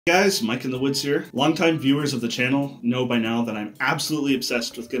Hey guys, Mike in the Woods here. Longtime viewers of the channel know by now that I'm absolutely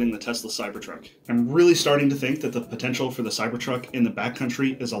obsessed with getting the Tesla Cybertruck. I'm really starting to think that the potential for the Cybertruck in the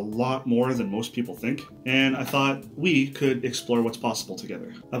backcountry is a lot more than most people think, and I thought we could explore what's possible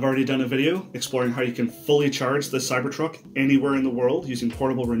together. I've already done a video exploring how you can fully charge the Cybertruck anywhere in the world using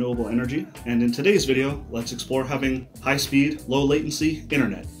portable renewable energy, and in today's video, let's explore having high-speed, low-latency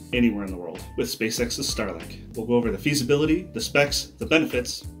internet anywhere in the world with SpaceX's Starlink. We'll go over the feasibility, the specs, the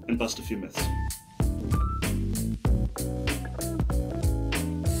benefits, and bust a few myths.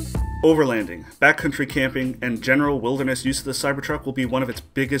 Overlanding, backcountry camping, and general wilderness use of the Cybertruck will be one of its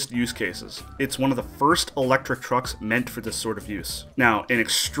biggest use cases. It's one of the first electric trucks meant for this sort of use. Now, in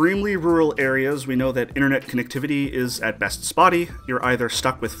extremely rural areas, we know that internet connectivity is at best spotty. You're either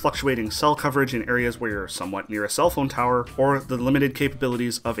stuck with fluctuating cell coverage in areas where you're somewhat near a cell phone tower, or the limited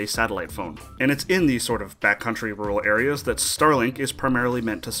capabilities of a satellite phone. And it's in these sort of backcountry rural areas that Starlink is primarily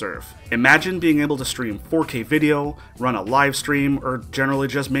meant to serve. Imagine being able to stream 4K video, run a live stream, or generally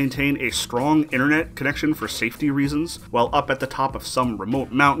just maintain a strong internet connection for safety reasons while up at the top of some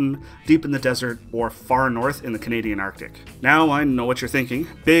remote mountain, deep in the desert, or far north in the Canadian Arctic. Now I know what you're thinking.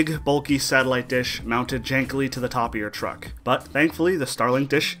 Big, bulky satellite dish mounted jankily to the top of your truck. But thankfully, the Starlink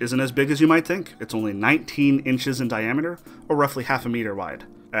dish isn't as big as you might think. It's only 19 inches in diameter, or roughly half a meter wide.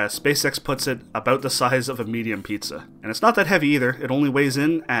 As SpaceX puts it, about the size of a medium pizza. And it's not that heavy either, it only weighs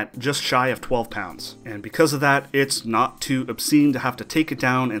in at just shy of 12 pounds. And because of that, it's not too obscene to have to take it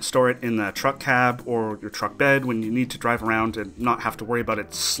down and store it in the truck cab or your truck bed when you need to drive around and not have to worry about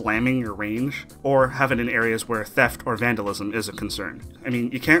it slamming your range, or have it in areas where theft or vandalism is a concern. I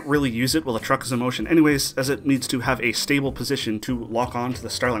mean, you can't really use it while the truck is in motion anyways, as it needs to have a stable position to lock on to the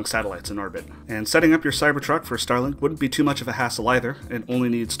Starlink satellites in orbit. And setting up your Cybertruck for Starlink wouldn't be too much of a hassle either. It only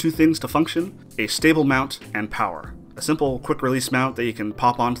needs two things to function: a stable mount and power. A simple quick release mount that you can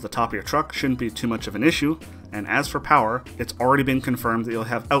pop onto the top of your truck shouldn't be too much of an issue, and as for power, it's already been confirmed that you'll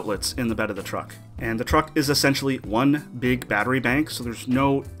have outlets in the bed of the truck. And the truck is essentially one big battery bank, so there's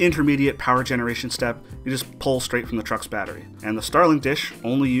no intermediate power generation step, you just pull straight from the truck's battery. And the Starlink dish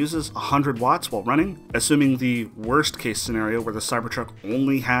only uses 100 watts while running, assuming the worst case scenario where the Cybertruck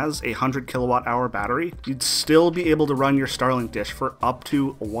only has a 100 kilowatt hour battery, you'd still be able to run your Starlink dish for up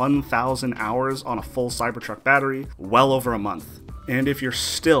to 1,000 hours on a full Cybertruck battery, well over a month. And if you're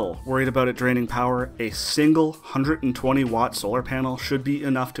still worried about it draining power, a single 120 watt solar panel should be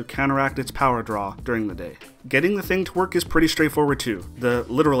enough to counteract its power draw during the day. Getting the thing to work is pretty straightforward too. The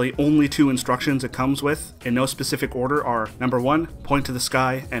literally only two instructions it comes with, in no specific order, are number 1, point to the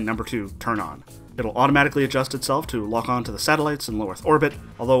sky, and number 2, turn on. It'll automatically adjust itself to lock onto the satellites in low Earth orbit,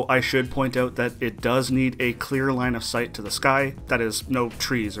 although I should point out that it does need a clear line of sight to the sky, that is, no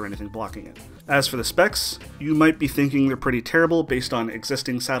trees or anything blocking it. As for the specs, you might be thinking they're pretty terrible based on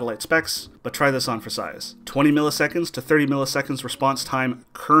existing satellite specs, but try this on for size. 20 milliseconds to 30 milliseconds response time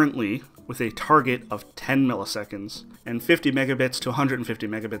currently, with a target of 10 milliseconds, and 50 megabits to 150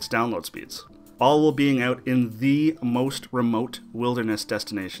 megabits download speeds, all while being out in the most remote wilderness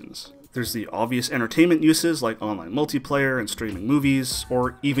destinations. There's the obvious entertainment uses like online multiplayer and streaming movies,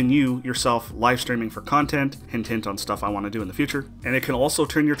 or even you yourself live streaming for content, hint hint on stuff I want to do in the future. And it can also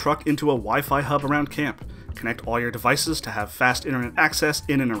turn your truck into a Wi-Fi hub around camp. Connect all your devices to have fast internet access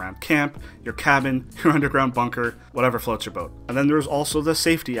in and around camp, your cabin, your underground bunker, whatever floats your boat. And then there's also the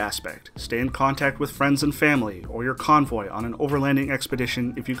safety aspect. Stay in contact with friends and family, or your convoy on an overlanding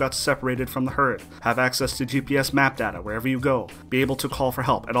expedition if you got separated from the herd. Have access to GPS map data wherever you go. Be able to call for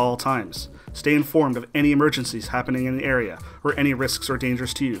help at all times. Stay informed of any emergencies happening in the area, or any risks or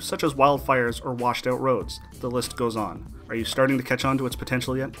dangers to you, such as wildfires or washed out roads. The list goes on. Are you starting to catch on to its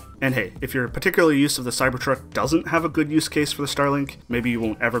potential yet? And hey, if your particular use of the Cybertruck doesn't have a good use case for the Starlink, maybe you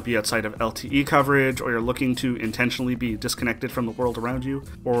won't ever be outside of LTE coverage, or you're looking to intentionally be disconnected from the world around you,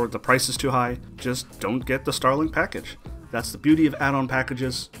 or the price is too high, just don't get the Starlink package. That's the beauty of add-on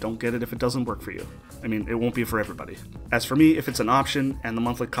packages. Don't get it if it doesn't work for you. I mean, it won't be for everybody. As for me, if it's an option and the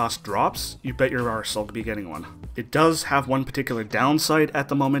monthly cost drops, you bet your arse I'll be getting one. It does have one particular downside at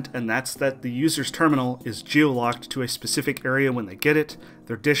the moment, and that's that the user's terminal is geo-locked to a specific area when they get it.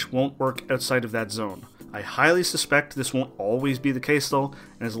 Their dish won't work outside of that zone. I highly suspect this won't always be the case though,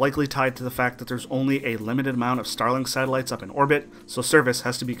 and is likely tied to the fact that there's only a limited amount of Starlink satellites up in orbit, so service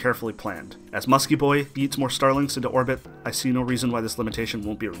has to be carefully planned. As Muskie Boy eats more Starlinks into orbit, I see no reason why this limitation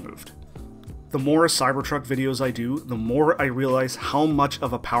won't be removed. The more Cybertruck videos I do, the more I realize how much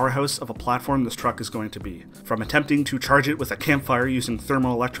of a powerhouse of a platform this truck is going to be. From attempting to charge it with a campfire using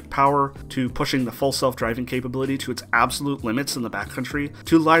thermoelectric power, to pushing the full self-driving capability to its absolute limits in the backcountry,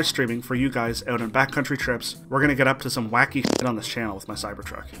 to live streaming for you guys out on backcountry trips, we're gonna get up to some wacky shit on this channel with my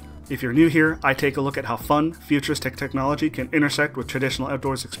Cybertruck. If you're new here, I take a look at how fun, futuristic technology can intersect with traditional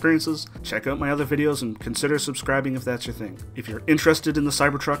outdoors experiences. Check out my other videos and consider subscribing if that's your thing. If you're interested in the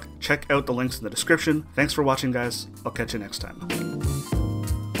Cybertruck, check out the links in the description. Thanks for watching, guys. I'll catch you next time.